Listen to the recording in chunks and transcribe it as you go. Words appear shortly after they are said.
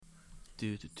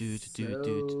Eyeballs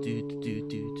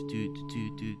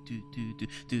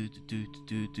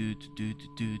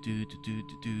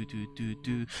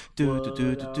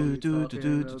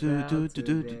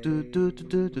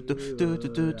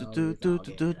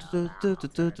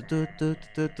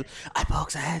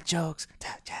and head jokes.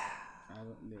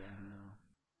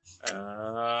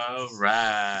 All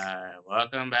right.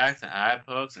 Welcome back to Eye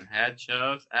Pokes and Head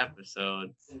Chokes,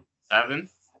 episode 7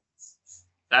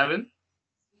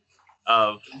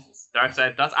 of Dark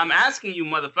Side Thoughts. I'm asking you,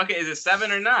 motherfucker, is it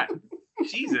 7 or not?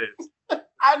 Jesus.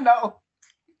 I know.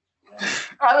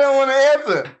 I don't want to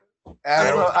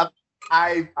answer.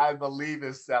 I believe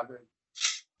it's 7.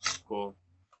 Cool.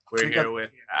 We're here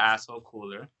with Asshole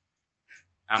Cooler.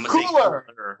 I'm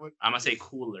gonna say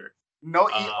cooler. No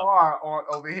ER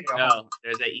over here. No,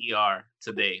 there's an ER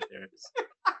today. There's.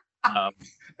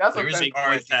 That's There a is big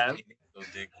a Tab.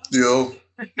 Yo.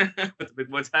 Big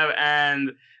Boy Tab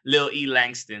and Lil E.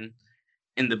 Langston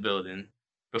in the building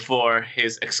before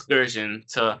his excursion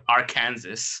to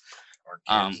Arkansas.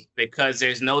 Because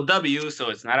there's no W, so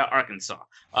it's not an Arkansas.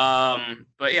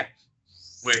 But yeah,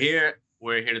 we're here.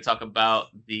 We're here to talk about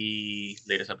the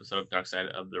latest episode of Dark Side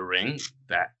of the Ring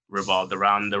that revolved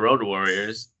around the Road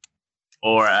Warriors,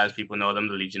 or as people know them,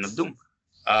 the Legion of Doom.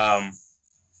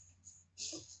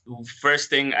 First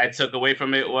thing I took away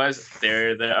from it was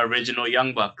they're the original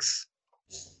Young Bucks.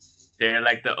 They're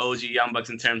like the OG Young Bucks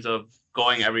in terms of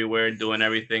going everywhere, doing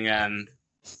everything, and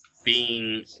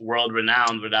being world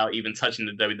renowned without even touching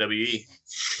the WWE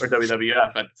or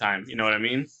WWF at the time. You know what I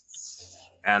mean?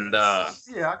 And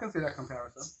yeah, I can see that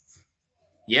comparison.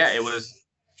 Yeah,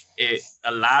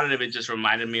 a lot of it just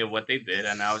reminded me of what they did,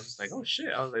 and I was just like, oh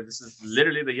shit. I was like, this is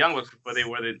literally the Young Bucks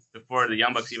before the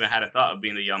Young Bucks even had a thought of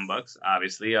being the Young Bucks,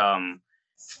 obviously.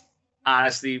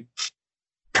 Honestly,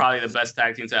 probably the best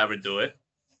tag team to ever do it.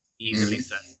 Easily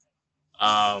said.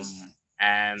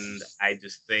 And I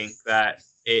just think that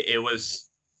it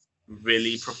was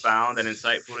really profound and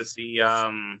insightful to see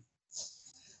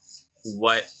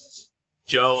what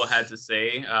Joe had to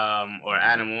say, or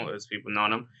Animal, as people know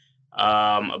him,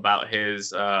 about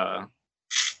his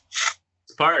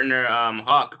partner,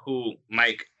 Hawk,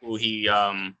 Mike, who he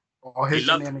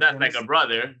loves that like a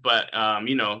brother, but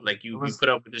you put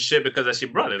up with the shit because that's your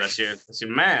brother, that's your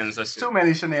man. Too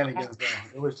many shenanigans, though.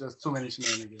 It was just too many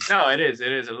shenanigans. No, it is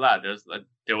a lot.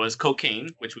 There was cocaine,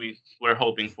 which we were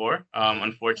hoping for.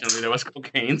 Unfortunately, there was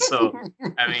cocaine. So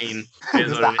I mean,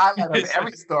 it's the highlight of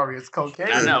every story is cocaine.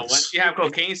 I know. Once you have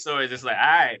cocaine stories, it's like, all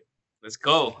right, let's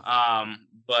go.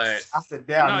 But I said,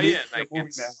 damn. No, yeah, like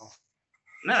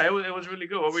it was really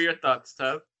good. What were your thoughts,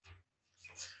 Tub?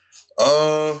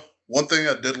 One thing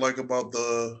I did like about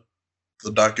the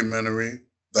documentary,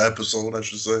 the episode, I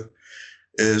should say,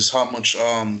 is how much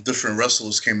different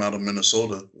wrestlers came out of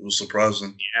Minnesota. It was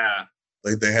surprising. Yeah.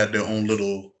 Like they had their own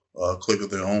little clique of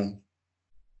their own.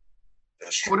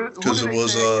 Because it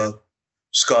was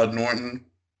Scott Norton,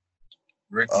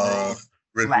 Rick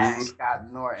Rude.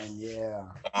 Scott Norton, yeah.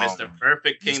 Mr.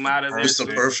 Perfect came out of this.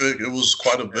 Mr. Perfect, it was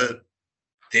quite a bit.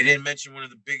 They didn't mention one of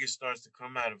the biggest stars to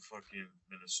come out of fucking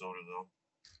Minnesota, though.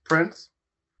 Prince?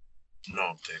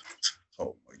 No, Dick.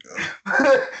 Oh, my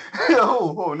God.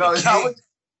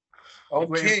 No.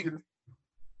 Wait.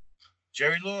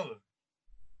 Jerry Lawler.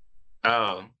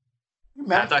 Oh.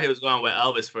 I thought he was going with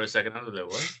Elvis for a second. I was like,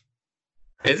 what?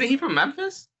 Isn't he from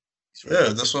Memphis?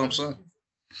 Yeah, that's what I'm saying.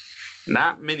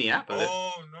 Not Minneapolis.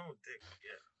 Oh, no, Dick.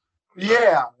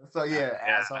 Yeah. So, yeah.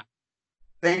 Asshole.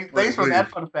 Thanks for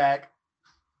that fun fact.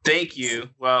 Thank you.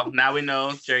 Well, now we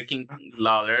know Jerry King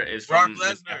Lawler is Brock from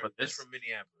Lesnar is from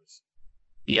Minneapolis.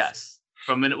 Yes.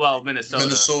 From Minnesota.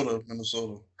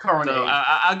 Minnesota. Current age.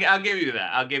 I'll give you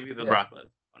that. I'll give you the Brock Lesnar.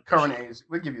 Current age.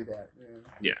 We'll give you that.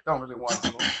 Yeah. Don't really want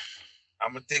to.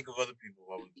 I'm going to think of other people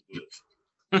while we do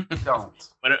this. Don't.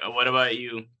 What about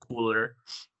you, Cooler?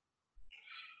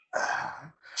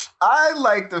 I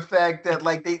like the fact that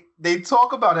like they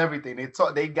talk about everything.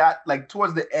 They got like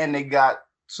towards the end they got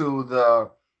to the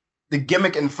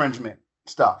gimmick infringement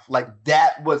stuff. Like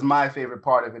that was my favorite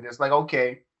part of it. It's like,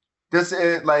 okay, this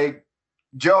is like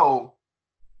Joe,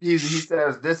 he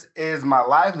says, this is my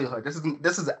livelihood. This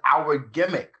is our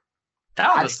gimmick.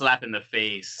 That was a slap in the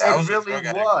face. It really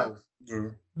was.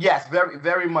 Yes, very,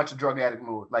 very much a drug addict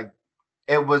move. Like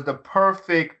it was the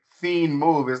perfect fiend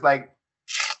move. It's like,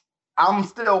 I'm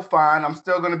still fine. I'm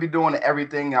still going to be doing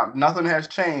everything. Nothing has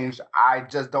changed. I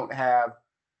just don't have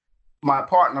my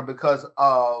partner because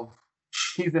of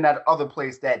he's in that other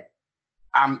place that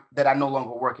I no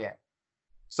longer work at.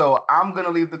 So I'm going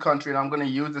to leave the country and I'm going to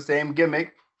use the same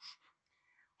gimmick.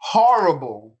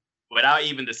 Horrible. Without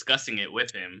even discussing it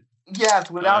with him.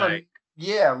 Yes, without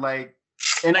Yeah, like,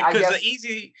 and like, I because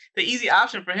guess the easy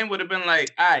option for him would have been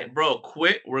like, all right, bro,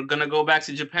 quit. We're gonna go back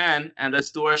to Japan and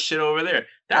let's do our shit over there.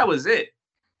 That was it.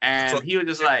 And he was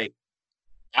just like,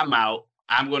 I'm out.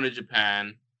 I'm going to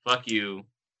Japan. Fuck you.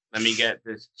 Let me get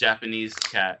this Japanese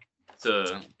cat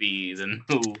to be the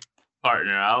new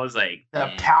partner. I was like,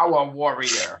 the Power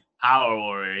Warrior. Power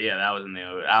Warrior. Yeah, that was the name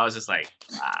of it. I was just like,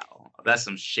 wow, that's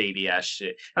some shady ass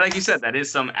shit. And like you said, that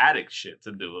is some addict shit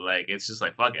to do. Like, it's just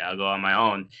like, fuck it, I'll go on my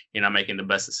own. You're not making the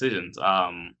best decisions.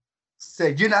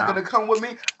 Said, you're not gonna come with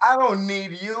me. I don't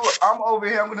need you. I'm over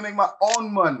here. I'm gonna make my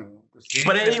own money.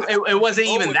 But it wasn't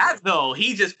even that though.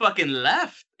 He just fucking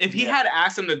left. If he had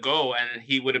asked him to go, and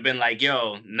he would have been like,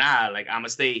 "Yo, nah, like I'm gonna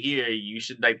stay here. You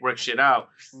should like work shit out."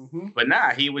 Mm-hmm. But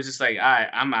nah, he was just like, "All right,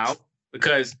 I'm out,"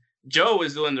 because Joe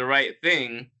was doing the right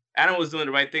thing. Adam was doing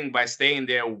the right thing by staying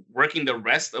there, working the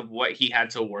rest of what he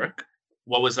had to work,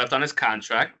 what was left on his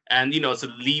contract, and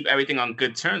to leave everything on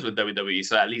good terms with WWE.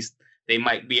 So at least they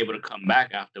might be able to come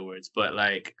back afterwards. But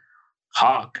like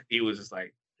Hawk, he was just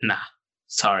like, "Nah,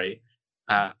 sorry."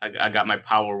 I got my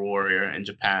Power Warrior in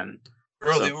Japan.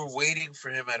 Bro, they were waiting for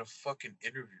him at a fucking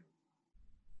interview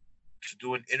to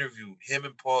do an interview. Him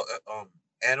and Paul,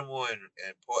 Animal and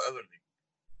Paul Ellerly.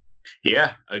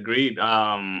 Yeah, agreed.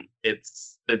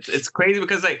 It's crazy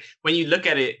because like when you look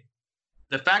at it,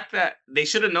 the fact that they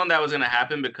should have known that was gonna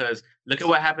happen, because look at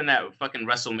what happened at fucking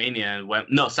WrestleMania and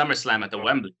SummerSlam at the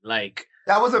Wembley. Like,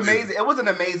 that was amazing. It was an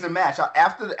amazing match.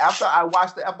 After I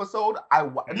watched the episode,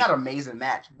 not amazing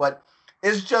match, but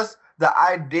it's just the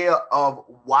idea of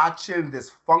watching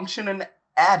this functioning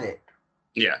addict.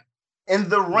 Yeah. In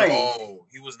the ring. No,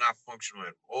 he was not functional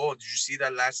at all. Did you see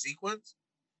that last sequence?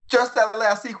 Just that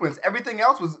last sequence. Everything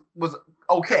else was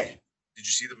okay. Did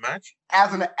you see the match?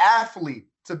 As an athlete,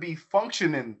 to be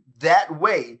functioning that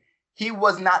way, he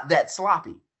was not that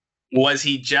sloppy. Was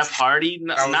he Jeff Hardy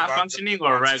not functioning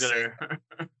or regular?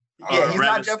 Yeah, he's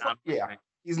not Jeff. Yeah.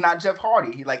 He's not Jeff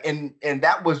Hardy. He and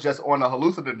that was just on a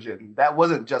hallucinogen. That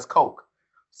wasn't just coke.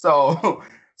 So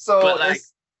but like,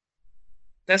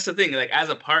 that's the thing. Like, as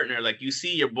a partner, like, you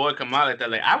see your boy come out like that.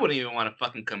 Like, I wouldn't even want to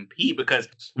fucking compete, because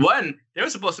one, they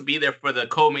were supposed to be there for the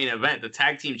co-main event, the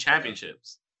tag team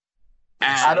championships,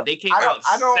 and they came out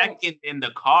second in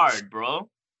the card, bro.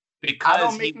 Because I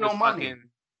don't make no money.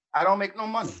 I don't make no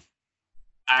money.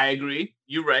 I agree.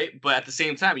 You're right, but at the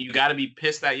same time, you got to be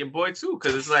pissed at your boy too,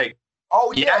 because it's like.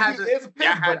 Oh yeah, had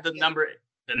the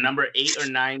number 8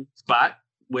 or 9 spot,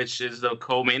 which is the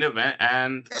co-main event,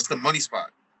 and that's the money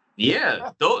spot.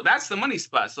 Yeah, that's the money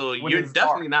spot. So you're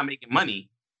definitely not making money.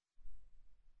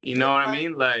 You know what I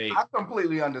mean? Like, I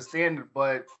completely understand it,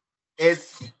 but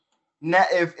it's not,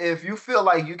 if you feel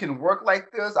like you can work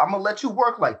like this, I'm gonna let you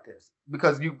work like this,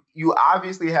 because you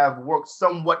obviously have worked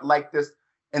somewhat like this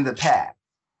in the past.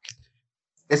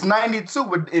 It's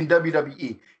 92 in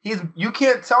WWE. You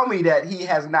can't tell me that he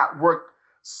has not worked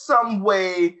some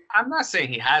way. I'm not saying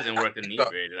he hasn't worked in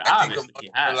inebriated. Obviously,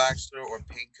 he has. Relaxer or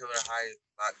painkiller high is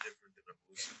not different than a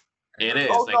boost. It is.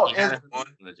 Oh, like,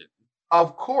 no,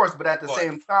 of course, but at the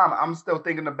same time, I'm still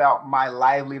thinking about my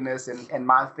liveliness and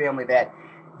my family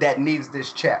that needs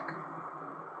this check.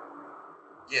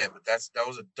 Yeah, but that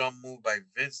was a dumb move by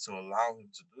Vince to allow him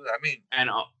to do that. I mean, and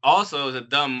also it was a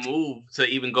dumb move to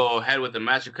even go ahead with the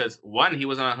match, because one, he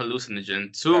was on a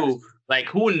hallucinogen. Two, like,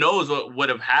 who knows what would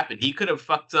have happened? He could have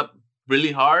fucked up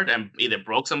really hard and either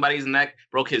broke somebody's neck,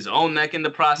 broke his own neck in the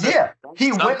process. Yeah,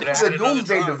 he went to the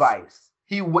Doomsday device.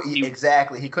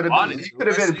 Exactly. He could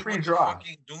have been pre-draw.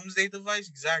 Fucking Doomsday device,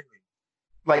 exactly.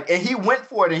 Like, and he went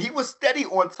for it, and he was steady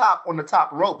on the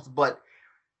top ropes, but.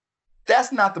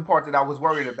 That's not the part that I was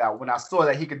worried about when I saw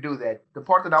that he could do that. The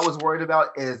part that I was worried about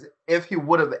is if he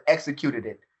would have executed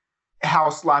it, how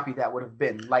sloppy that would have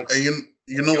been. Like, and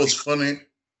you know what's funny?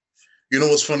 You know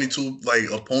what's funny too? Like,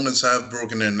 opponents have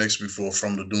broken their necks before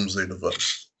from the Doomsday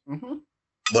device. Mm-hmm.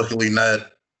 Luckily, not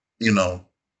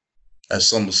at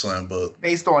SummerSlam, but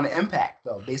based on the impact,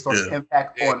 though. Based on the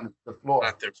impact on the floor,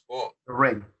 not their fault. The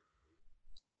ring.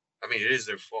 I mean, it is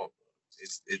their fault.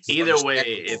 It's either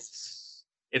way.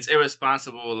 It's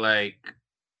irresponsible, like,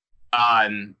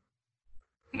 on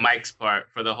Mike's part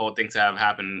for the whole thing to have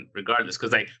happened regardless.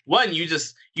 Because, like, one, you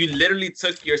literally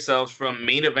took yourselves from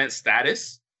main event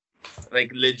status,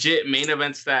 like, legit main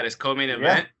event status, co-main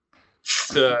event,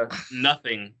 to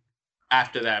nothing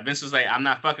after that. Vince was like, I'm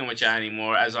not fucking with you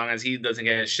anymore as long as he doesn't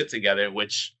get his shit together,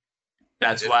 which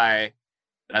that's why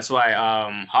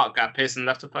Hawk got pissed and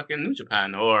left to fucking New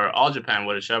Japan or All Japan,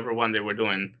 whichever one they were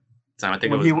doing. I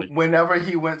think whenever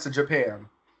he went to Japan.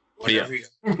 Yeah.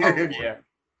 Yeah.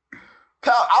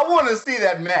 Pal, I want to see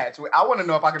that match. I want to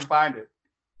know if I can find it.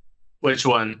 Which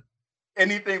one?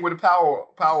 anything with Power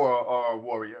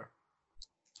Warrior.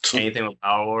 Anything with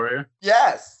Power Warrior?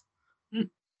 Yes.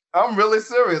 I'm really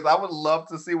serious. I would love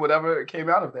to see whatever came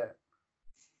out of that.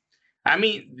 I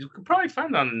mean, you could probably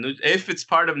find it on if it's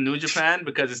part of New Japan,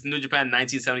 because it's New Japan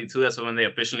 1972. That's when they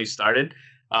officially started.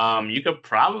 You could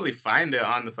probably find it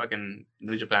on the fucking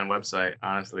New Japan website,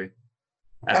 honestly.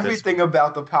 Everything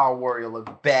about the Power Warrior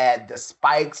looked bad. The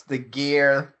spikes, the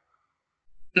gear.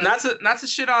 Not to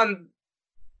shit on,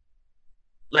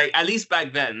 like, at least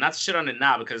back then. Not to shit on it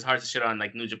now, because it's hard to shit on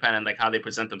like New Japan and like how they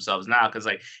present themselves now. Because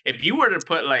like if you were to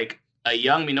put like a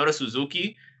young Minoru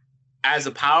Suzuki as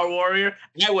a Power Warrior,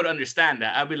 I would understand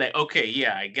that. I'd be like, okay,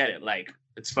 yeah, I get it. Like,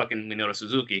 it's fucking Minoru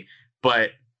Suzuki.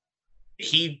 But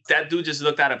that dude just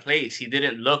looked out of place. He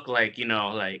didn't look like,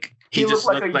 like he just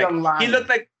looked like a young lion.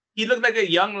 He looked like a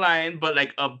young lion, but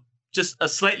like just a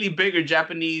slightly bigger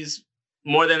Japanese,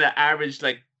 more than the average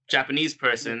like Japanese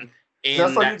person in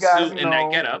that suit and that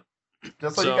getup.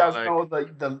 Just so you guys know,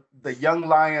 the young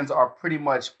lions are pretty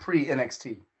much pre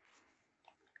NXT.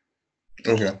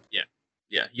 Okay.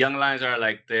 Yeah, young lions are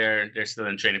like they're still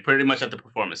in training, pretty much at the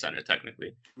performance center.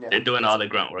 Technically, they're doing all the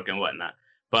grunt work and whatnot.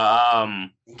 But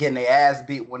getting their ass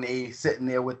beat when they sitting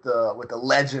there with the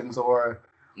legends, or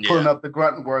pulling up the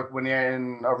grunt work when they're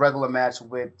in a regular match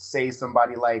with, say,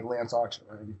 somebody like Lance Archer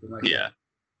or anything like that.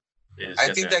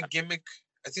 I think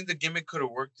the gimmick could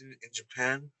have worked in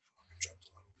Japan.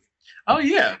 Oh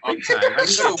yeah, big time.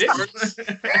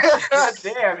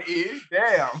 Damn, E.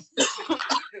 Damn.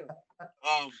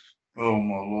 Oh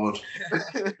my lord.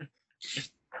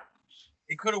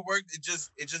 It could have worked. It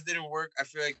just didn't work. I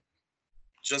feel like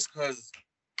just because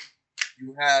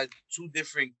you had two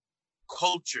different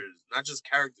cultures, not just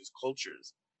characters,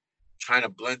 cultures, trying to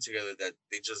blend together, that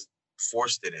they just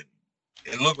forced it in.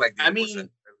 It looked like they forced it.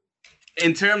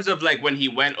 In terms of like when he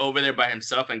went over there by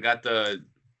himself and got the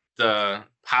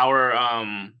power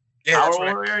Power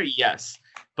Warrior, yes.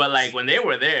 But like when they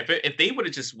were there, if they would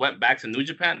have just went back to New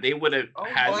Japan, they would have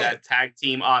had that tag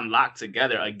team on lock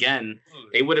together again.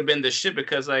 They would have been the shit,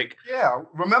 because like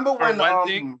remember when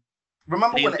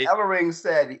Ellering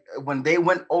said when they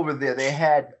went over there they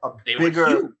had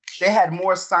they had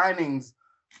more signings,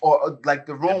 or like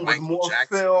the room was more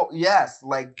filled. Yes,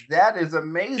 like that is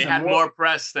amazing. They had more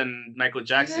press than Michael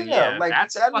Jackson. Yeah, like that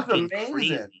is amazing.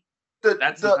 Crazy.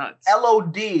 That's nuts.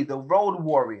 LOD, the Road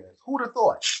Warriors. Who'd have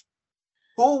thought?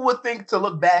 Who would think to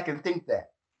look back and think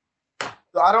that?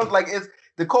 So I don't like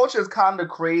the culture is kind of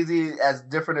crazy, as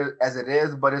different as it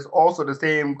is, but it's also the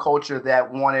same culture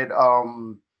that wanted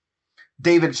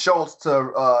David Schultz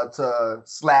to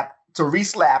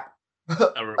re-slap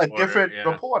a different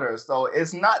reporter. So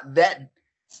it's not that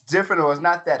different, or it's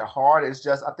not that hard. It's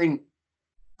just I think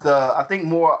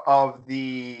more of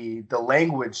the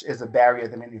language is a barrier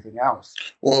than anything else.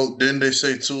 Well, didn't they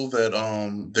say too that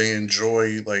they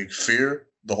enjoy like fear,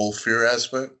 the whole fear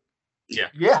aspect? Yeah.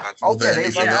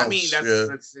 Okay. I mean,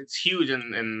 it's huge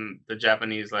in the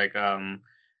Japanese like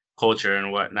culture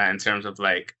and whatnot, in terms of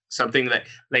like something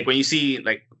like when you see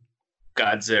like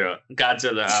Godzilla,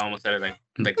 I almost said it like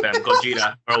them,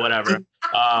 Gojira or whatever.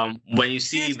 When you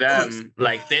see them,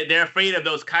 like they're afraid of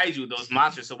those kaiju, those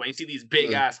monsters. So when you see these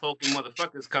big ass hulking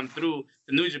motherfuckers come through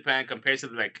the New Japan, compared to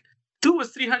like dude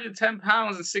was 310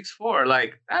 pounds and 6'4",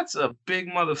 like that's a big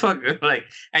motherfucker. Like,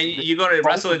 and you go to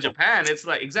wrestle in Japan, it's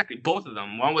like exactly both of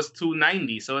them. One was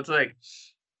 290, so it's like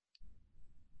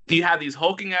you have these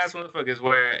hulking ass motherfuckers.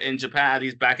 Where in Japan, at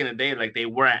least back in the day, like they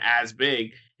weren't as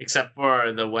big, except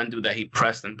for the one dude that he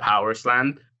pressed and power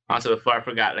slammed onto the floor. I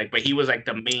forgot, like, but he was like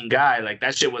the main guy. Like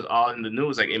that shit was all in the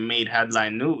news. Like it made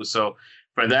headline news. So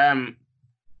for them,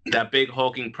 that big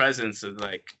hulking presence is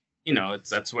like,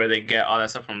 that's where they get all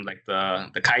that stuff from, like the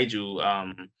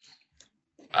kaiju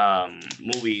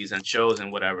movies and shows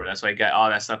and whatever. That's why I get all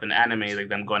that stuff in anime, like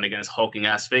them going against hulking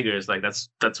ass figures. Like that's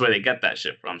where they get that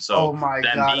shit from. So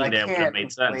being there would have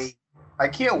made sense. I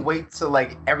can't wait till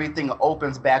like everything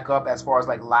opens back up as far as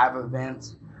like live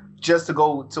events, just to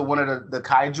go to one of the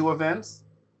kaiju events.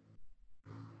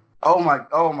 Oh my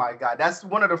God! That's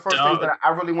one of the first things that I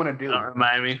really want to do. Don't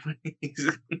remind me,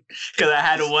 because I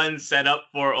had one set up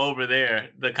for over there,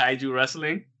 the kaiju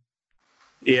wrestling.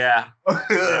 Yeah.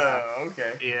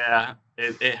 Okay. Yeah,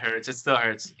 it hurts. It still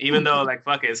hurts, even though like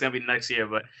fuck it, it's gonna be next year,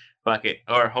 but fuck it,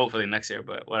 or hopefully next year,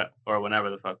 but what, or whenever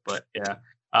the fuck. But yeah,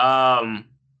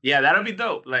 yeah, that'll be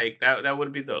dope. Like that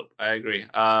would be dope. I agree.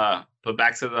 But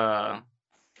back to the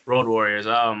Road Warriors.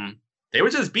 They were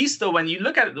just beasts though. When you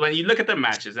look at their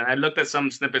matches, and I looked at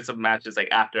some snippets of matches like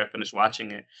after I finished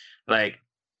watching it, like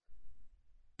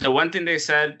the one thing they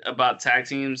said about tag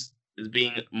teams as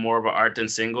being more of an art than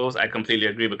singles, I completely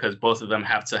agree because both of them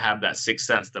have to have that sixth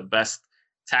sense. The best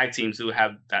tag teams who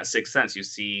have that sixth sense. You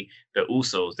see the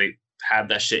Usos, they have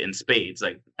that shit in spades.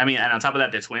 Like, I mean, and on top of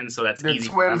that, they're twins, so that's easy.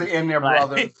 They're twins and their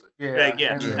brothers. Yeah, like,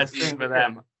 yeah, and that's easy for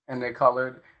them. And they're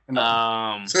colored. Yeah.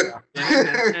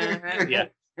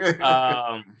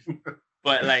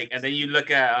 But like, and then you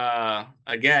look at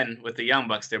again with the Young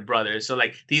Bucks, they're brothers. So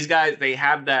like these guys, they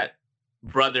have that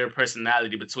brother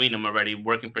personality between them already,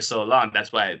 working for so long.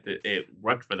 That's why it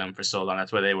worked for them for so long.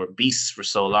 That's why they were beasts for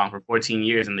so long, for 14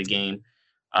 years in the game,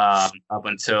 up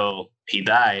until he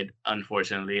died,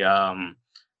 unfortunately.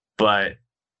 But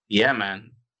yeah, man.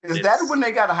 Is that when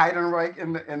they got Heidenreich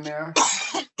in there?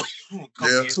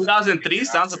 Yeah, 2003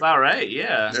 sounds about right.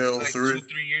 Yeah, like 3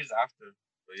 years after.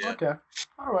 But yeah. Okay,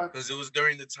 all right. Because it was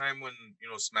during the time when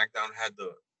SmackDown had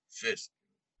the fist.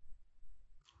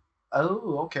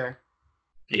 Oh, okay.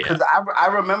 Yeah. Because I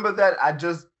remember that.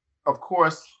 Of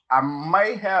course, I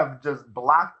might have just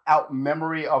blocked out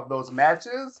memory of those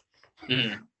matches,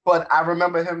 but I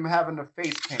remember him having the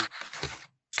face paint.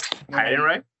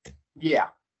 Heidenreich? Yeah.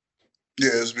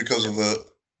 Yeah, it's because of that.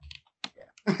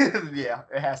 Yeah,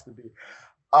 it has to be.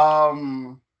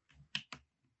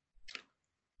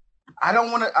 I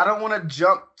don't want to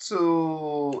jump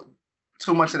to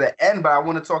too much of the end, but I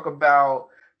want to talk about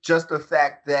just the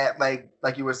fact that, like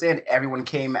you were saying, everyone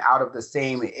came out of the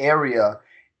same area.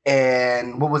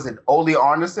 And what was it? Ole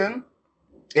Anderson.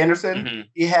 Mm-hmm.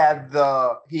 He had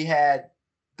the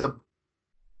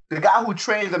guy who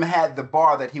trained them had the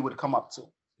bar that he would come up to.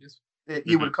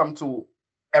 He would come to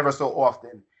ever so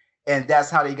often. And that's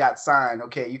how they got signed.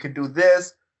 Okay, you can do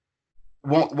this.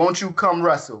 Won't you come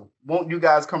wrestle? Won't you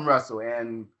guys come wrestle?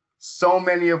 And so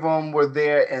many of them were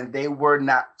there, and they were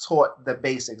not taught the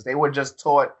basics. They were just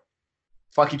taught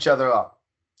fuck each other up.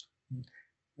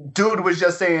 Dude was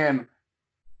just saying,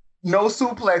 no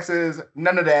suplexes,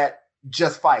 none of that,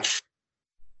 just fight.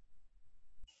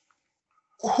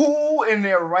 Who in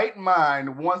their right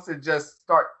mind wants to just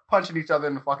start punching each other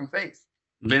in the fucking face?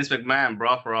 Vince McMahon,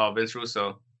 Brawl for All, Vince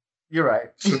Russo. You're right.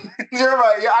 You're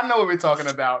right. Yeah, I know what we're talking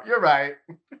about. You're right.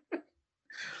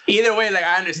 Either way, like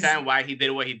I understand why he did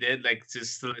what he did, like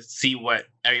just to see what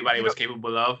everybody was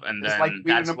capable of, and then like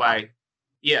that's why.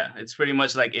 Yeah, it's pretty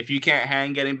much like if you can't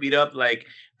hang getting beat up, like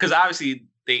because obviously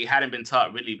they hadn't been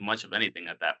taught really much of anything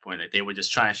at that point. Like they were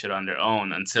just trying shit on their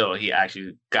own until he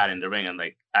actually got in the ring and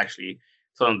like actually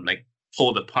told them like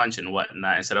pull the punch and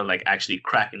whatnot instead of like actually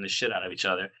cracking the shit out of each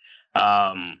other.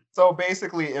 So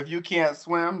basically, if you can't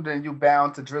swim, then you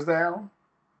bound to Drizzle.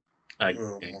 I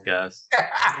guess.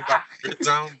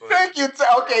 Thank you.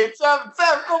 Okay,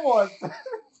 Tev, come on.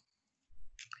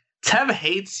 Tev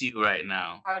hates you right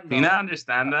now. Do you not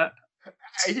understand that?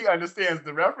 He understands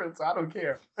the reference. I don't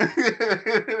care.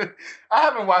 I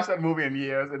haven't watched that movie in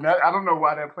years, and I don't know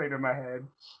why that played in my head.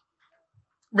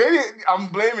 Maybe I'm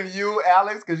blaming you,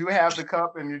 Alex, because you have the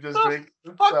cup and you just drink.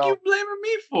 Fuck you blaming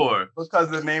me for? Because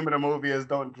the name of the movie is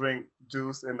Don't Drink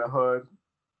Juice in the Hood.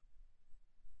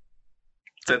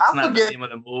 That's not the name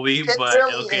of the movie, but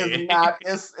really okay. Is not.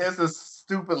 It's a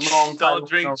stupid long title. Don't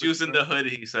drink juice in the hood,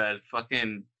 he said.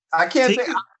 Fucking I can't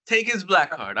take his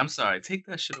black card. I'm sorry. Take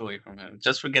that shit away from him.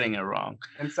 Just for getting it wrong.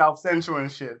 And South Central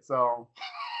and shit, so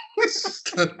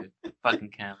fucking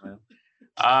cameo.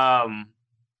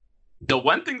 The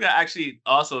one thing that actually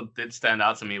also did stand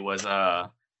out to me was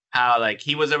how like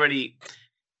he was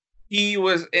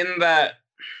in that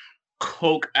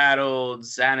coke-addled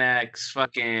Xanax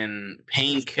fucking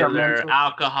painkiller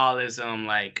alcoholism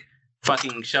like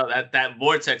fucking show that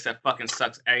vortex that fucking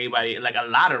sucks everybody, like a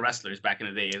lot of wrestlers back in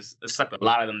the day it sucked a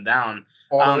lot of them down.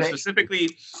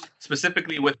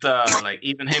 Specifically with the like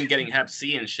even him getting Hep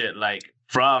C and shit like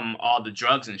from all the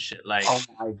drugs and shit like oh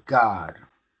my god.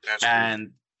 And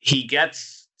he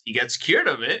gets cured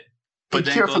of it, but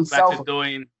then goes back to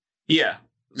doing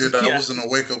that wasn't a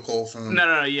wake-up call for him.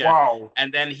 No, yeah. Wow.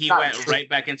 And then he went right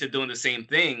back into doing the same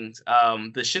things.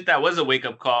 The shit that was a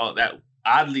wake-up call that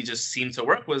oddly just seemed to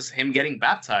work was him getting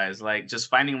baptized, like just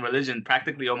finding religion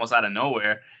practically almost out of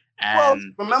nowhere.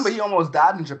 And remember, he almost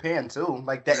died in Japan too.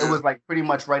 Like that, it was like pretty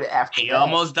much right after. He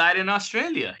almost died in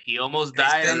Australia. He almost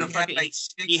died in the fucking.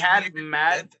 He had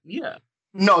mad. Yeah.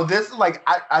 No, this like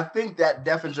I think that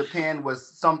death in Japan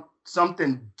was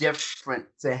something different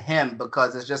to him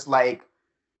because it's just like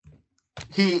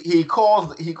he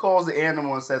calls the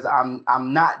animal and says I'm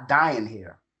not dying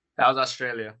here. That was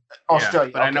Australia. Australia,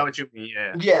 yeah, but okay. I know what you mean.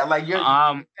 Yeah. Yeah, like you're.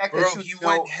 Bro, he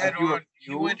went head on.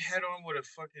 He went head on with a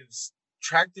fucking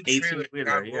tractor trailer and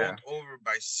got rolled over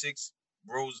by 6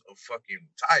 rows of fucking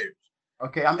tires.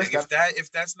 Okay, I'm like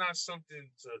if that's not something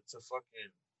to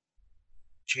fucking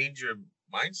change your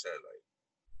mindset. Like,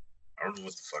 I don't know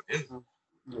what the fuck is.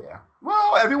 Yeah.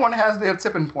 Well, everyone has their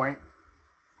tipping point.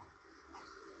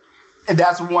 And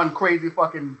that's one crazy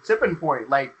fucking tipping point.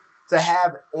 Like, to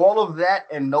have all of that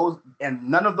and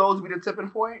none of those be the tipping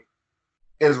point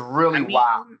is really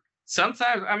wild.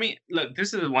 Sometimes, look,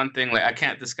 this is one thing. Like, I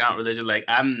can't discount religion. Like,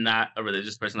 I'm not a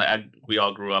religious person. Like, we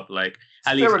all grew up. Like,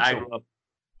 at least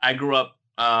I grew up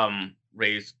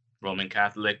raised Roman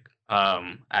Catholic.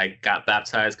 I got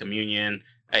baptized, communion.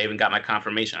 I even got my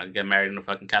confirmation. I could get married in the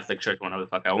fucking Catholic church whenever the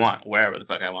fuck I want, wherever the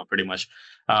fuck I want, pretty much.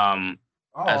 As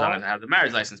long as I have the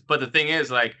marriage license. But the thing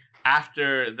is, like,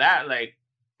 after that, like,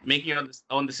 making your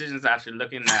own decisions after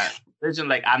looking at religion,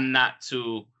 like, I'm not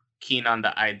too keen on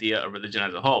the idea of religion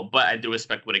as a whole, but I do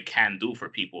respect what it can do for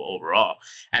people overall.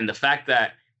 And the fact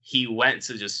that he went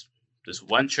to just this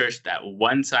one church that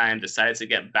one time, decided to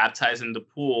get baptized in the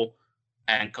pool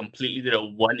and completely did a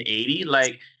 180,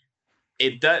 like,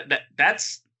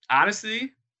 that's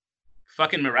honestly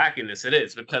fucking miraculous. It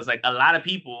is, because like a lot of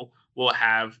people will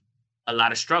have a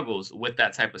lot of struggles with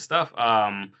that type of stuff.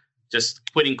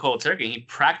 Just quitting cold turkey. He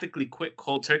practically quit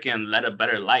cold turkey and led a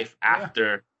better life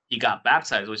after he got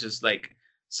baptized, which is like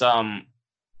some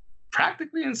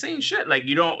practically insane shit. Like,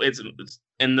 you don't, it's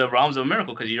in the realms of a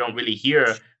miracle, because you don't really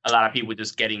hear a lot of people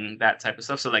just getting that type of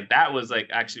stuff. So like, that was like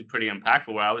actually pretty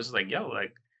impactful, where I was just like, yo,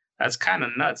 like, that's kind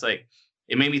of nuts. Like,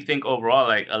 it made me think overall,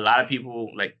 like, a lot of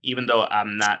people, like, even though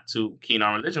I'm not too keen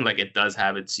on religion, like, it does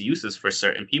have its uses for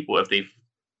certain people if they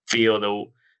feel the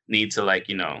need to, like,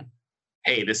 you know,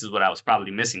 hey, this is what I was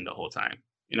probably missing the whole time.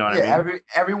 You know what I mean?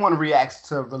 Everyone reacts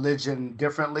to religion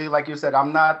differently. Like you said,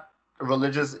 I'm not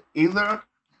religious either.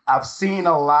 I've seen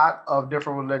a lot of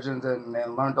different religions and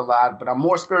learned a lot, but I'm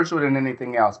more spiritual than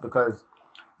anything else, because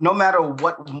no matter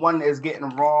what one is getting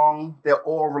wrong, they're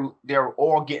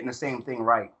all getting the same thing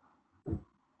right.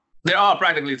 They're all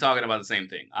practically talking about the same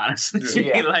thing, honestly.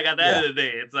 Yeah. Like, at the end of the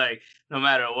day, it's like, no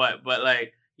matter what. But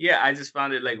like, yeah, I just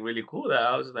found it like really cool that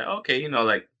I was like, okay, you know,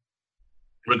 like,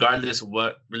 regardless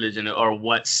what religion or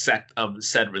what sect of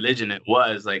said religion it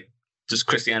was, like, just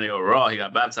Christianity overall, he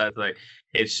got baptized. Like,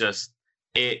 it's just,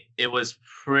 it was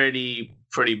pretty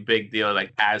big deal.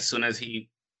 Like, as soon as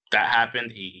that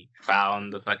happened, he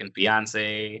found the fucking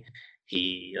fiance.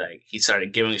 He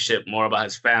started giving a shit more about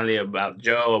his family, about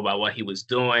Joe, about what he was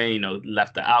doing, you know,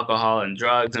 left the alcohol and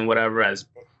drugs and whatever, as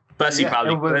best he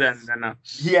probably could. And then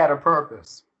he had a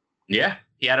purpose. Yeah,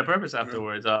 he had a purpose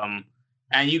afterwards.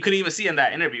 And you could even see in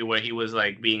that interview where he was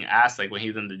like being asked, like, when he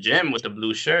was in the gym with the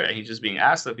blue shirt, and he's just being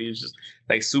asked if he was just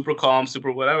like super calm,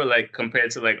 super whatever, like,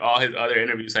 compared to like all his other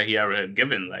interviews that he ever had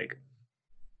given. Like,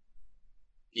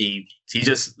 he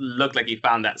just looked like he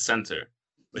found that center.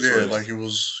 Yeah, like he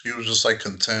was just like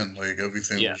content. Like,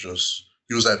 everything was just,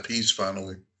 he was at peace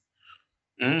finally.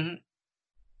 Mm-hmm.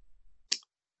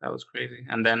 That was crazy.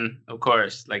 And then, of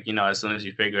course, like, you know, as soon as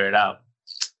you figure it out,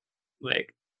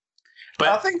 like. But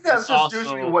I think that's just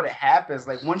usually what happens.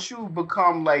 Like, once you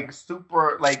become like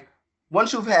super, like,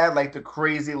 once you've had like the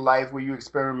crazy life where you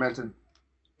experimented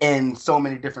in so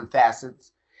many different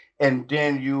facets, and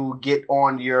then you get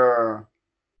on your,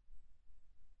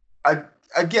 I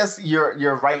guess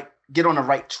you're right, get on the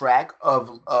right track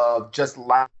of just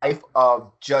life,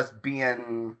 of just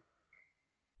being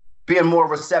more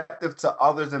receptive to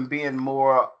others and being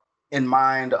more in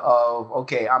mind of,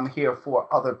 okay, I'm here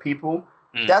for other people.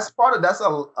 That's a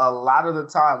lot of the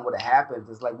time what happens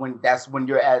is like that's when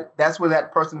that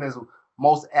person is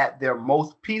most at their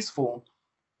most peaceful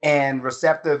and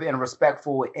receptive and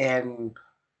respectful and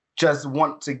just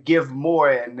want to give more,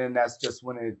 and then that's just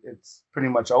when it's pretty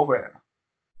much over.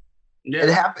 Yeah, it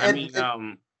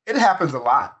happens a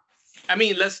lot. I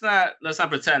mean, let's not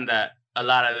pretend that a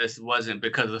lot of this wasn't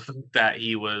because of the fact that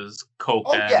he was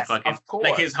coked and fucking,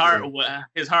 like, his heart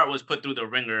was put through the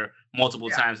ringer multiple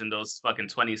times in those fucking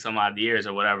 20 some odd years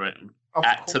or whatever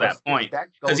to that point,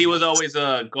 because he was always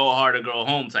a go hard or go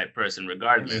home type person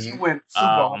regardless. He went super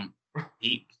hard.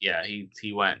 He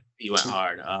went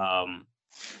hard.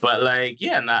 But like,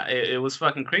 yeah, it was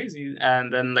fucking crazy.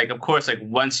 And then, like, of course, like,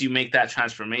 once you make that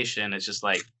transformation, it's just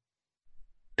like,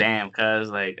 damn, cuz,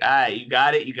 like, all right, you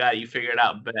got it, you figure it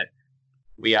out, bet.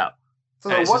 We out. So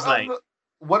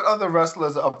what other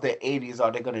wrestlers of the 80s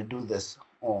are they going to do this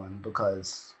on?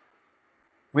 Because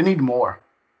we need more.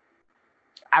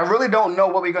 I really don't know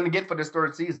what we're going to get for this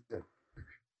third season. They're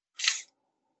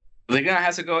going to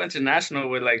have to go international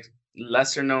with, like,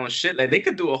 lesser known shit. Like, they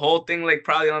could do a whole thing, like,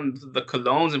 probably on the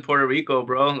Colognes in Puerto Rico,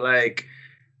 bro. Like,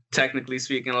 technically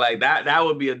speaking, like, that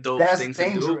would be a dope thing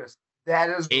to do.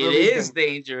 That is really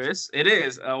dangerous. It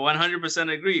is.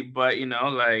 100% agree. But, you know,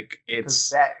 like,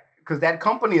 it's because that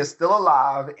company is still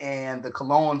alive, and the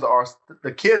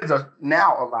the kids are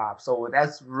now alive. So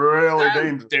that's really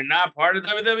dangerous. They're not part of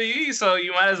WWE, so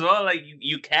you might as well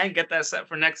you can get that set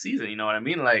for next season. You know what I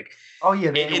mean? Like, oh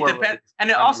yeah, it depends, and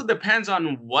it also depends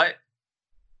on what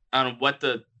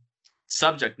the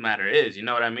subject matter is. You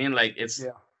know what I mean? Like, it's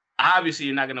obviously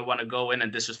you're not gonna want to go in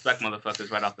and disrespect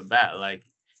motherfuckers right off the bat. Like,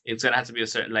 it's gonna have to be a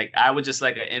certain, like, I would just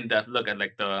like an in-depth look at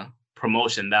like the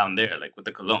promotion down there, like with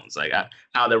the Colognes, like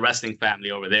how the wrestling family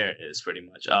over there is pretty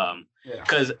much.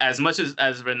 Because as much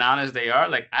as renowned as they are,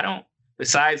 like, I don't,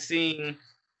 besides seeing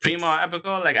Primo and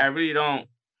Epico, like, I really don't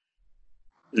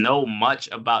know much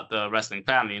about the wrestling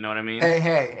family. You know what I mean?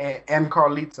 Hey, and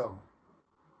Carlito.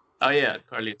 Oh yeah,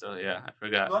 Carlito. Yeah, I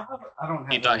forgot. I don't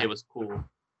have he thought he was cool.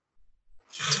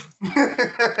 he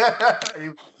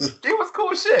was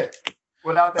cool shit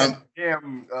without that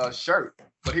damn shirt.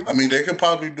 But I mean, they could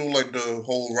probably do like the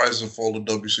whole rise and fall of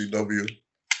WCW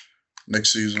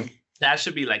next season. That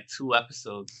should be like 2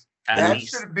 episodes. That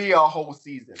should be a whole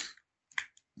season.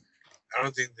 I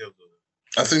don't think they'll do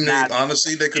it. I think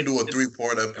honestly they could do a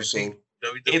 3-part episode.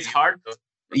 It's hard.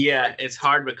 Yeah, it's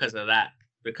hard because of that.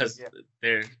 Because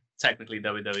they're technically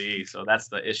WWE, so that's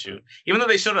the issue. Even though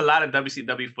they showed a lot of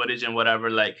WCW footage and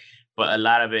whatever, like, but a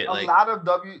lot of it, a lot of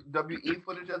WWE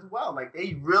footage as well. Like,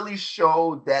 they really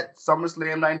showed that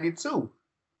SummerSlam '92.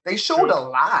 They showed a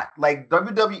lot. Like,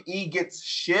 WWE gets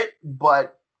shit,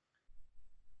 but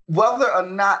whether or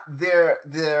not they're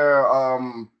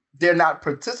not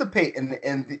participating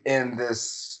in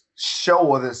this show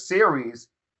or this series,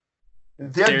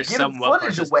 they're giving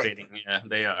footage away. Yeah,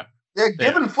 they are. They're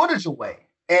giving footage away.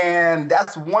 And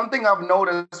that's one thing I've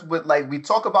noticed with, like, we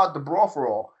talk about the Brawl for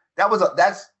All.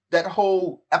 That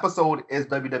whole episode is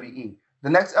WWE. The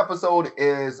next episode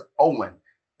is Owen.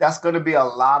 That's going to be a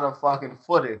lot of fucking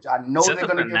footage. I know they're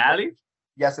going to finale?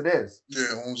 Yes, it is. Yeah,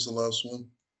 Owen's the last one.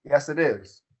 Yes, it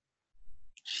is.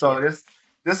 So this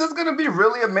is going to be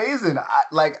really amazing. I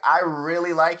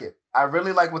really like it. I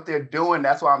really like what they're doing.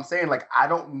 That's why I'm saying, like, I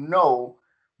don't know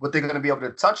what they're going to be able to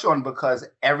touch on because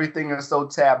everything is so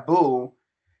taboo.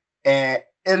 And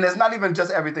it's not even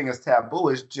just everything is taboo.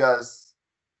 It's just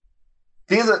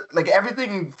these are like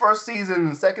everything. First season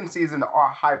and second season are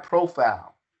high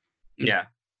profile. Yeah,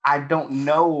 I don't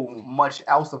know much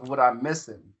else of what I'm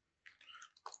missing.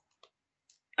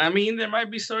 I mean, there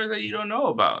might be stories that you don't know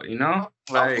about. You know,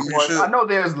 like I know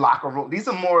there's locker room. These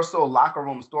are more so locker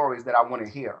room stories that I want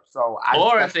to hear. So,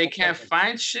 if they can't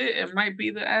find shit, it might be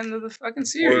the end of the fucking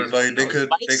series. Or like they could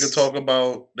talk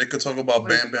about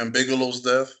Bam Bam Bigelow's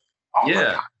death. Oh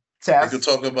yeah, they could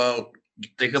talk about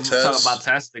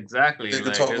Test, exactly. They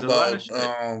could talk about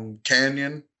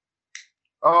Canyon.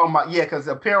 Oh my, yeah, because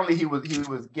apparently he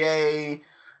was gay,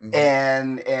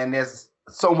 and there's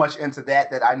so much into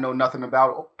that I know nothing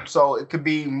about. So it could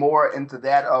be more into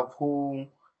that of who,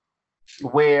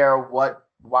 where, what,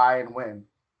 why, and when,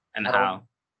 and how.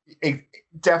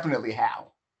 Definitely how.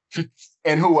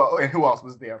 and who else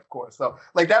was there, of course. So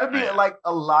like that would be like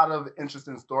a lot of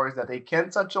interesting stories that they can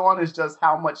touch on. Is just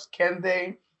how much can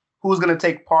they, who's going to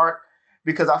take part,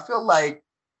 because I feel like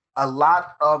a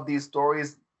lot of these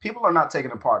stories people are not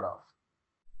taking a part of.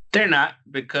 They're not,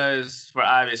 because for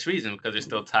obvious reasons, because they're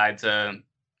still tied to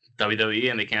WWE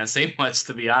and they can't say much,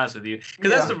 to be honest with you,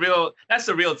 because that's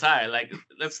the real tie. Like,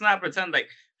 let's not pretend like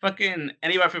fucking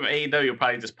anybody from AEW will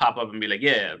probably just pop up and be like,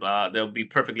 yeah, they'll be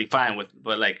perfectly fine with.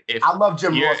 But like, if I love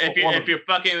Jim Ross,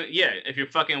 if you're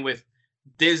fucking with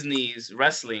Disney's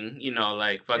wrestling, you know,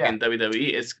 like fucking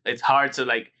WWE, it's hard to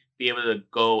like be able to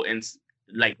go and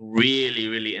like really,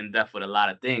 really in depth with a lot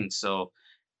of things. So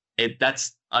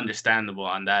that's understandable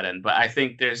on that end. But I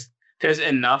think there's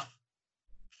enough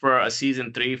for a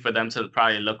season 3 for them to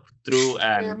probably look through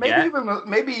and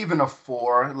maybe even a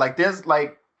 4. Like there's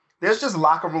just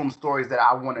locker room stories that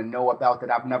I want to know about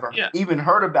that I've never even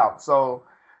heard about. So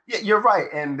yeah, you're right.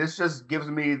 And this just gives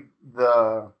me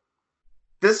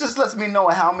this just lets me know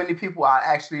how many people I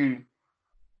actually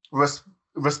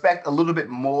respect a little bit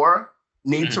more,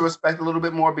 need to respect a little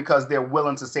bit more, because they're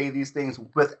willing to say these things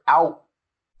without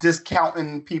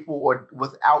discounting people or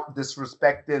without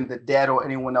disrespecting the dead or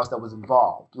anyone else that was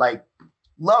involved. Like,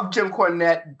 love Jim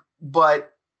Cornette,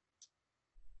 but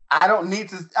I don't need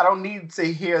to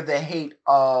hear the hate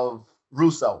of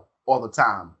Russo all the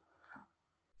time.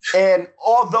 And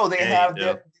although they have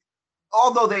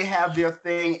their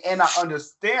thing, and I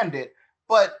understand it,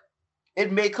 but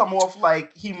it may come off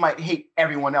like he might hate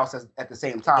everyone else at the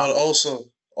same time. But also,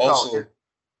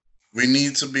 we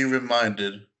need to be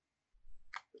reminded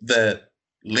that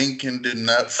Lincoln did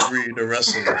not free the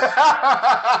wrestlers.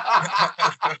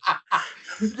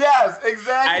 Yes,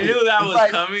 exactly. I knew that was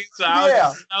like, coming, so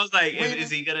I was like, is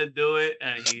he gonna do it?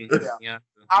 And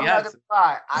I'm not gonna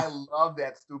lie. I love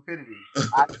that stupidity.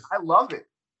 I love it.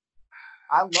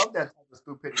 I love that type of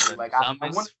stupidity. Like I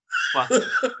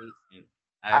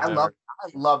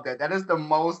love that. That is the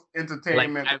most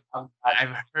entertainment. Like,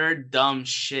 I've heard dumb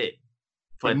shit,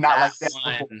 but not that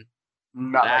like that one,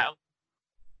 not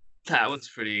that was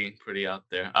pretty out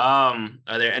there. Are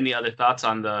there any other thoughts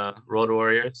on the Road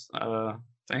Warriors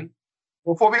thing?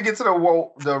 Before we get to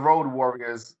the Road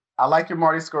Warriors, I like your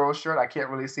Marty Scurll shirt. I can't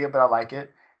really see it, but I like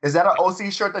it. Is that an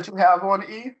OC shirt that you have on,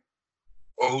 E?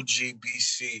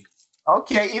 OGBC.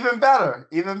 Okay, even better.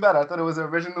 Even better. I thought it was an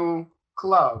original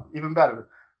club. Even better.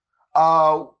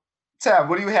 Tab,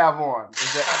 what do you have on?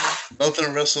 Is that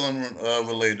nothing wrestling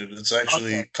related? It's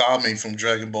actually Kami from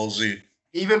Dragon Ball Z.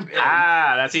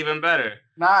 That's even better.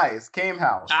 Nice. Kame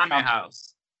House.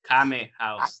 Kame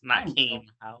House, not Kame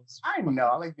House. I know.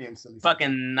 I like being silly.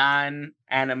 Fucking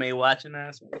non-anime watching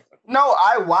ass. No,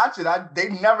 I watch it.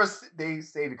 They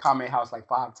say the Kame House like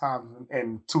 5 times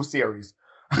in 2 series.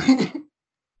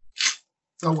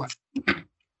 So what?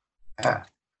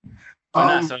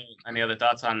 So any other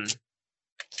thoughts on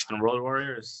Road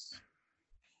Warriors?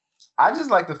 I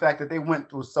just like the fact that they went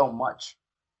through so much.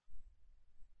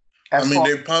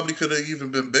 They probably could have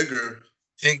even been bigger.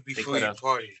 Think before you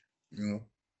party. You know.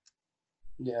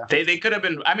 Yeah. They could have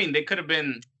been. They could have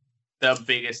been the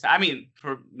biggest.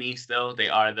 For me, still, they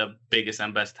are the biggest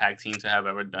and best tag team to have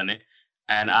ever done it.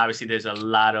 And obviously, there's a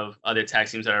lot of other tag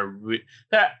teams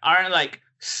that aren't like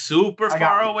super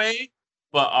far away,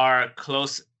 but are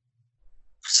close,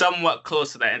 somewhat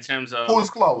close to that in terms of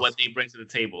what they bring to the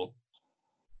table.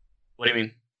 What do you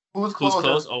mean? Who's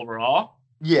close overall?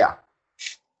 Yeah.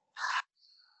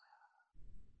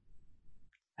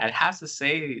 I'd have to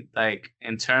say, like,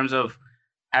 in terms of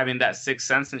having that sixth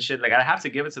sense and shit, like, I'd have to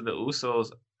give it to the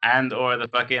Usos and or the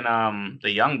fucking the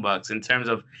Young Bucks in terms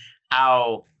of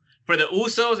how. For the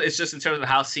Usos, it's just in terms of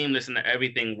how seamless and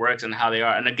everything works and how they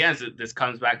are. And again, this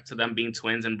comes back to them being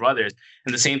twins and brothers.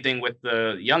 And the same thing with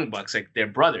the Young Bucks. Like, they're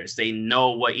brothers. They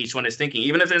know what each one is thinking.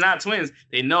 Even if they're not twins,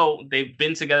 they know they've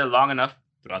been together long enough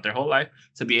throughout their whole life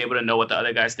to be able to know what the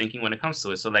other guy's thinking when it comes to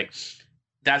it. So, like,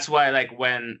 that's why, like,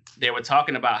 when they were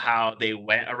talking about how they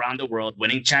went around the world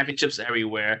winning championships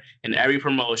everywhere in every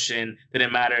promotion,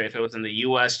 didn't matter if it was in the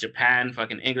US, Japan,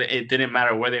 fucking England, it didn't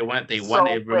matter where they went, they won.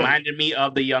 It reminded me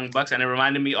of the Young Bucks, and it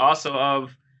reminded me also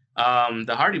of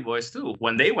the Hardy Boys too,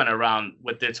 when they went around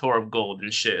with their tour of gold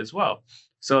and shit as well.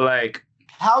 So, like,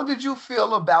 how did you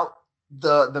feel about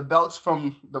the belts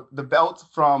from the belts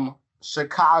from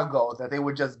Chicago that they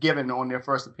were just given on their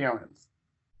first appearance?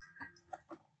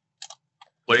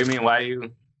 What do you mean? Why are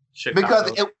you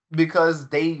Chicago? Because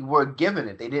they were given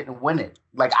it. They didn't win it.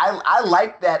 Like, I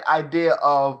like that idea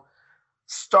of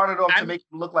started off to make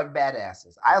them look like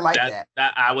badasses. I like that.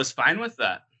 I was fine with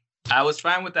that. I was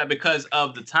fine with that because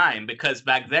of the time. Because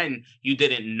back then you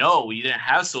didn't know. You didn't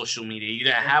have social media. You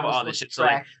didn't have all this shit. So,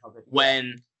 like,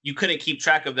 when you couldn't keep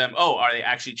track of them, are they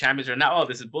actually champions or not? Oh,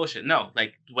 this is bullshit. No,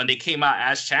 like, when they came out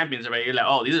as champions already, you're like,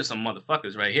 oh, these are some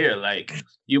motherfuckers right here. Like,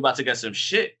 you about to get some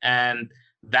shit. And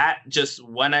that just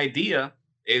one idea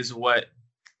is what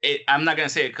I'm not going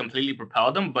to say it completely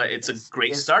propelled them, but it's a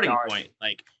great starting point.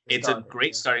 Like, it's a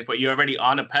great starting point. You're already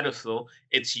on a pedestal.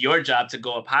 It's your job to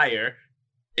go up higher.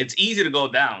 It's easy to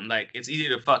go down. Like, it's easy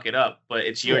to fuck it up, but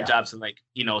it's your job to, like,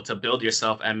 to build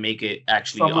yourself and make it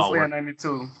actually all work.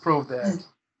 92 proved that.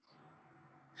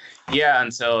 Yeah,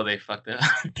 until they fucked it up.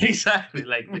 Exactly.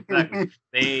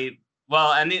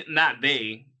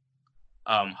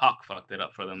 Hawk fucked it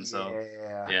up for them. So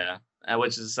yeah,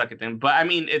 which is the second thing. But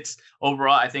it's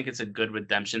overall, I think it's a good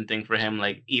redemption thing for him.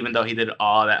 Like, even though he did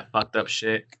all that fucked up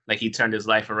shit, like, he turned his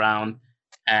life around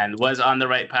and was on the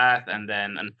right path. And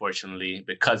then, unfortunately,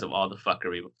 because of all the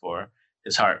fuckery before,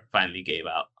 his heart finally gave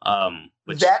out.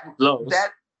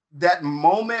 That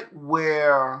moment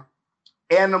where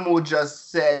Animal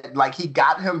just said, like, he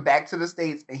got him back to the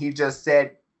States, and he just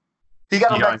said he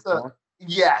got him back to.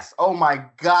 Yes. Oh my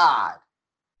God.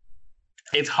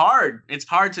 It's hard. It's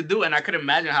hard to do, and I could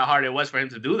imagine how hard it was for him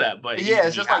to do that. But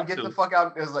it's just like, get the fuck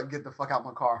out. It was like, get the fuck out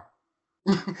my car.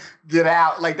 Get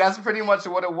out. Like, that's pretty much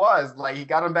what it was. Like, he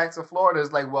got him back to Florida.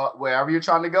 It's like, well, wherever you're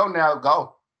trying to go now,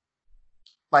 go.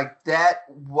 Like, that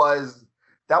was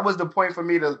the point for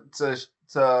me to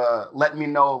let me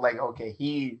know, like, okay,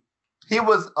 he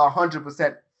was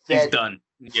 100% he's done.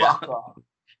 Yeah.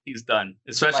 He's done.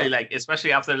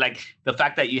 Especially after, like, the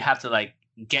fact that you have to, like,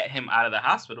 get him out of the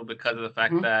hospital because of the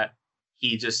fact that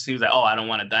he was like, oh, I don't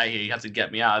want to die here. You have to get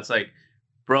me out. It's like,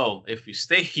 bro, if you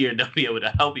stay here, they'll be able to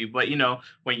help you. But,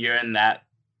 when you're in that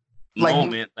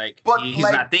moment. He's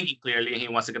not thinking clearly, and he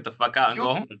wants to get the fuck out and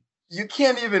go home. You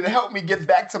can't even help me get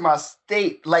back to my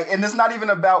state. And it's not even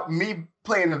about me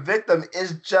playing the victim.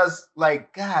 It's just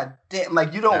like, God damn,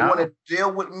 you don't want to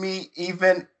deal with me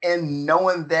even in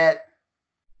knowing that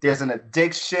there's an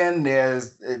addiction.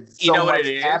 There's so much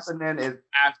happening.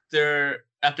 After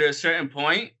a certain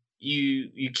point,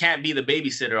 you can't be the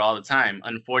babysitter all the time,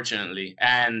 unfortunately.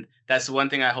 And that's one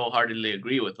thing I wholeheartedly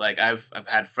agree with. I've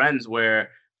had friends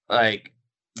where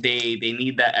they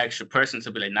need that extra person to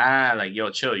be like, nah, yo,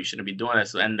 chill, you shouldn't be doing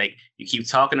this. And you keep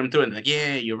talking them through, and they're like,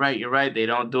 yeah, you're right. They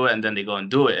don't do it, and then they go and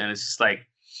do it, and it's just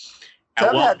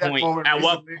at what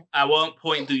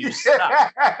point do you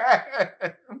stop?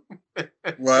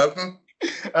 What happened?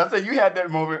 I said you had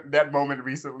that moment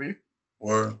recently.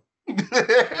 Or but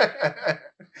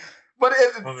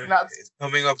it's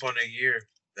coming up on a year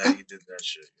that he did that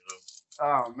shit,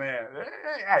 Oh man.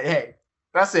 Hey.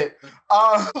 That's it.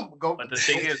 But the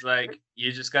thing is,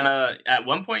 you're just gonna, at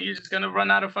one point, you're just gonna run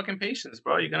out of fucking patience,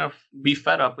 bro. You're gonna be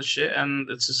fed up with shit, and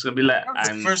it's just gonna be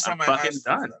I'm fucking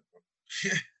done.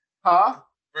 Huh?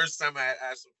 First time I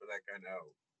asked him for that kind of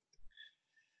help.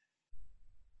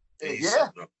 Yeah.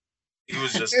 No. He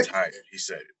was just tired. He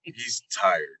said he's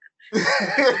tired.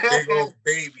 Big old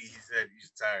baby. He said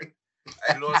he's tired.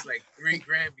 I lost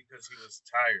 $3,000 because he was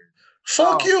tired.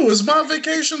 Fuck you! It's my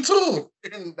vacation too.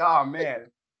 Oh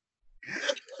man.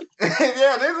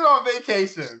 Yeah, this is on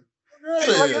vacation.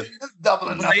 It's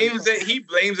doubling up. He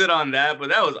blames it on that, but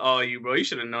that was all you, bro. You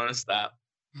should have known to stop.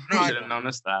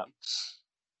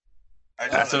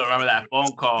 I still remember that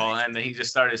phone call, and then he just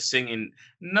started singing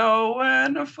 "Nowhere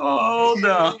to Fall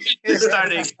Down." He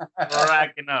started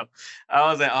cracking up. I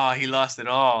was like, "Oh, he lost it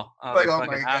all." Oh my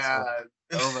god!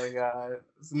 Oh my god!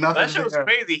 That shit was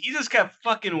crazy. He just kept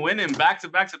fucking winning back to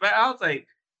back to back. I was like,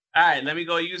 "All right, let me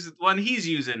go use the one he's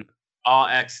using, all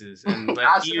X's." And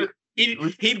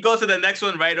he'd go to the next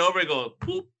one right over and go,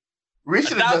 "Poop."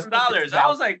 $1,000. I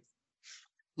was like,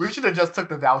 we should have just took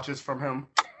the vouchers from him.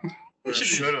 We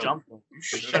should have jumped him. We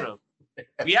should have.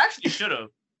 We actually should have.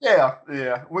 Yeah.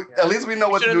 At least we know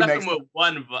what to do next. With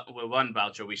one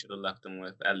voucher, we should have left them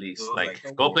with at least.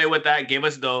 Go play with that. Give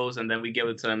us those, and then we give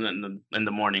it to them in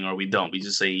the morning, or we don't. We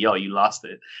just say, "Yo, you lost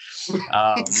it."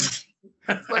 This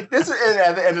is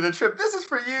at the end of the trip. This is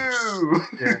for you.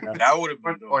 Yeah, that would have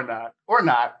been or not.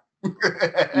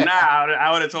 I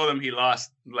would have told him he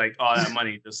lost all that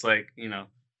money, just because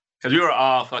we were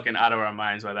all fucking out of our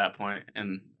minds by that point,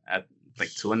 and at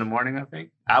 2 a.m, I think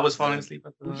I was falling asleep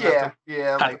at the 2,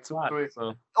 3.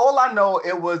 So all I know,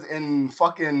 it was in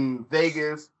fucking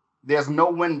Vegas. There's no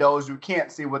windows. You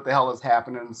can't see what the hell is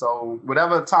happening. So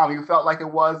whatever time you felt like it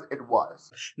was.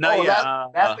 Last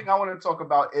thing I want to talk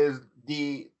about is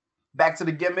back to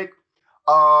the gimmick.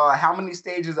 How many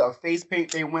stages of face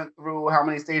paint they went through? How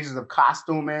many stages of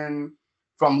costuming?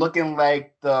 From looking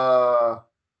like the.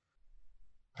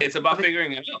 It's about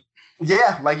figuring it out.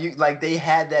 Yeah, they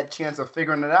had that chance of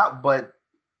figuring it out, but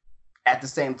at the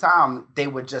same time, they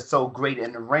were just so great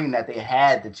in the ring that they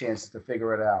had the chance to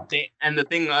figure it out. The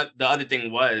other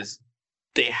thing was,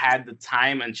 they had the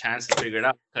time and chance to figure it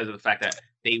out because of the fact that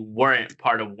they weren't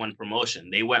part of one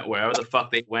promotion. They went wherever the fuck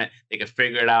they went. They could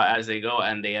figure it out as they go,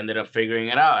 and they ended up figuring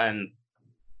it out. And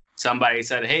somebody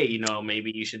said, "Hey,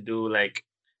 maybe you should do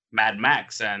Mad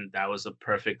Max," and that was a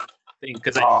perfect thing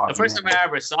because the first time I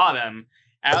ever saw them.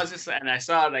 I was just, and I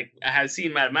saw I had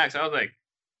seen Mad Max. I was like,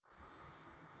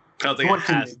 it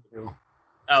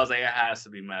has to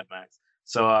be Mad Max.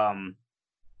 So,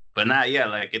 but not,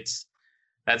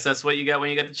 that's what you get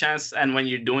when you get the chance, and when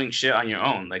you're doing shit on your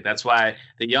own. That's why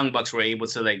the Young Bucks were able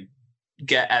to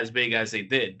get as big as they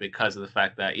did, because of the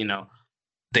fact that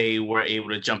they were able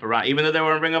to jump around. Even though they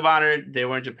were in Ring of Honor, they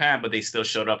were in Japan, but they still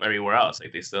showed up everywhere else.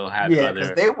 They still had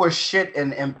because they were shit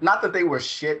in not that they were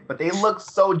shit, but they looked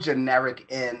so generic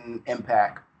in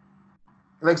Impact.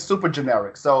 Super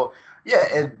generic. So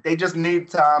they just need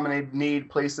time, and they need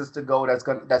places to go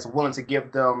that's willing to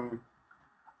give them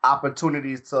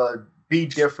opportunities to be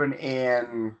different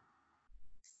and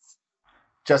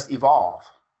just evolve.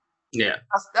 Yeah.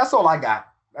 That's all I got.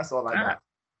 That's all I got.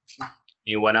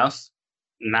 Anyone else?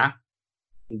 Nah,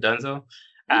 Dunzo.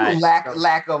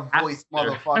 Lack of voice,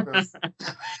 motherfuckers.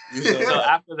 So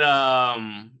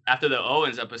after the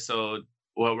Owens episode,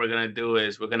 what we're gonna do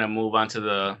is we're gonna move on to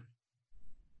the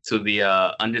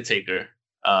Undertaker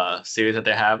series that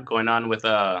they have going on with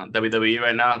WWE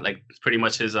right now. It's pretty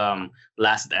much his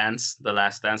last dance,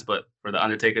 but for the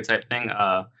Undertaker type thing.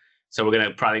 So we're gonna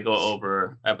probably go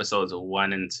over episodes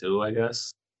 1 and 2, I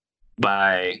guess,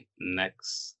 by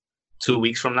next 2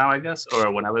 weeks from now, I guess, or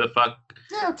whenever the fuck.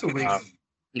 Yeah, 2 weeks.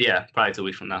 Yeah, probably 2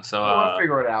 weeks from now. So we'll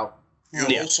figure it out.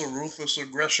 Also Ruthless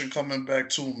Aggression coming back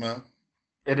too, man.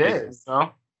 It is.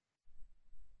 So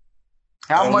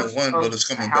how much? When, but it's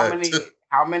coming back.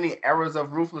 How many eras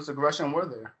of Ruthless Aggression were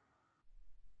there?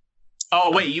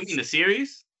 Oh wait, you mean the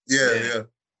series? Yeah.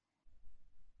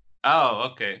 Oh,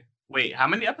 okay. Wait, how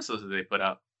many episodes did they put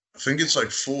out? I think it's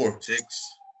like 4.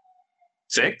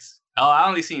 6? Oh, I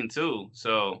only seen 2.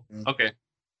 So okay,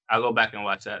 I'll go back and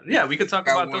watch that. Yeah, we could talk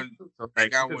about one. I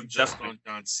got one just on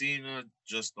John Cena,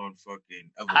 just on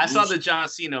fucking Evolution. I saw the John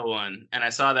Cena one, and I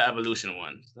saw the Evolution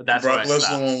one. That's Brock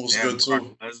Lesnar one was good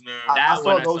too.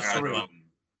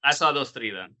 I saw those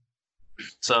 3 then.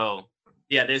 So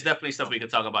yeah, there's definitely stuff we could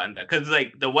talk about in that. Because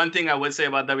like the one thing I would say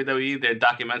about WWE, their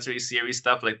documentary series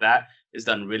stuff like that is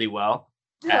done really well.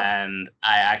 Yeah. And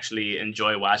I actually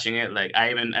enjoy watching it. Like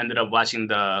I even ended up watching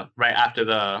right after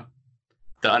the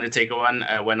Undertaker one.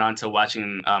 I went on to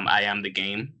watching I Am the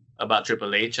Game about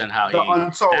Triple H and how that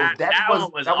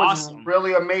was awesome.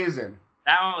 Really amazing.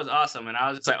 That one was awesome, and I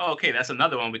was just like, "Oh, okay, that's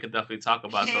another one we could definitely talk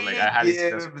about." So, like,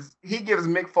 he gives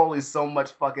Mick Foley so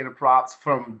much fucking props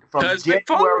from January. Mick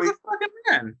Foley's a fucking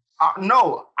man.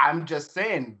 No, I'm just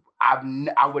saying,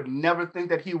 I would never think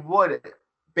that he would,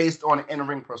 based on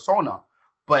in-ring persona.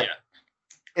 But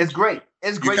it's great.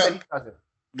 It's great that he does it.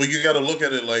 But you got to look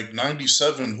at it like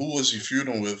 97. Who was he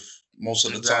feuding with most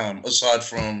of the time, aside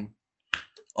from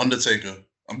Undertaker?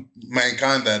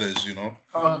 Mankind, that is, you know.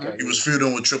 Okay. He was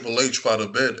feuding with Triple H quite a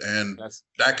bit, and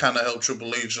that kind of helped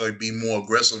Triple H like be more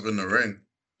aggressive in the ring.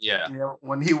 Yeah.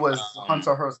 When he was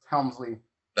Hunter Hearst Helmsley.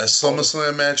 That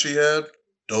SummerSlam match he had,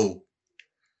 dope.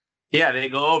 Yeah, they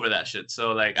go over that shit.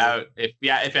 So like, if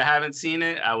you haven't seen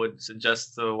it, I would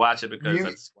suggest to watch it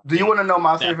because. Do you want to know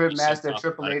my favorite match that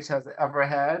Triple H has ever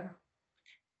had?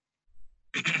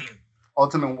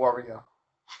 Ultimate Warrior.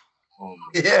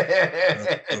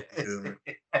 Yeah.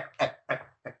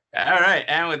 All right,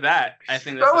 and with that, I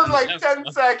think that was like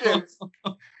 10 seconds,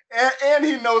 and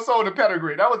he no-sold the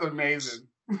pedigree. That was amazing.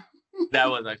 That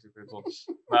was actually pretty cool.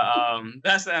 But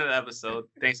that's the end of the episode.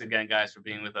 Thanks again, guys, for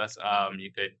being with us.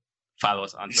 You could follow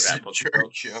us on Twitter at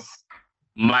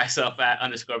myself at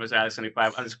 _Alex25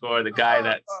 _ the guy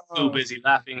that's too busy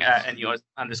laughing at and yours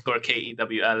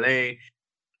 _KEWLA.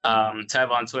 Tev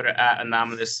on Twitter at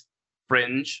Anomalous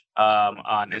Fringe,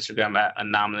 on Instagram at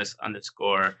Anomalous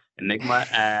 _Enigma,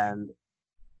 and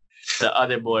the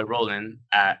other boy Roland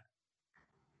at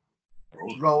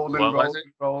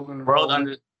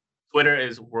Roland. Twitter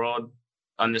is world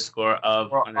 _of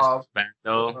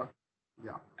 _Bando.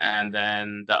 Yeah. And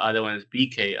then the other one is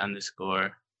BK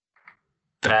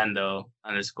 _Bando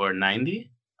 _90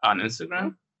 on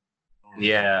Instagram.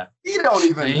 Yeah. He don't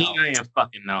even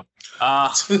fucking know.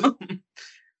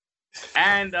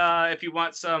 And if you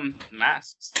want some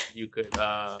masks, you could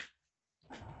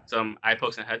some eye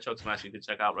pokes and head chokes masks, you could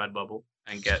check out Redbubble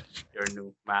and get your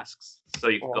new masks. So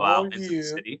you can go out into the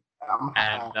city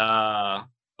and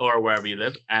or wherever you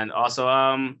live. And also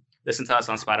listen to us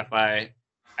on Spotify,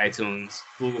 iTunes,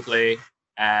 Google Play,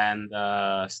 and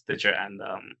Stitcher and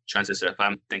Transistor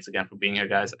FM. Thanks again for being here,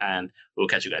 guys, and we'll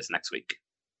catch you guys next week.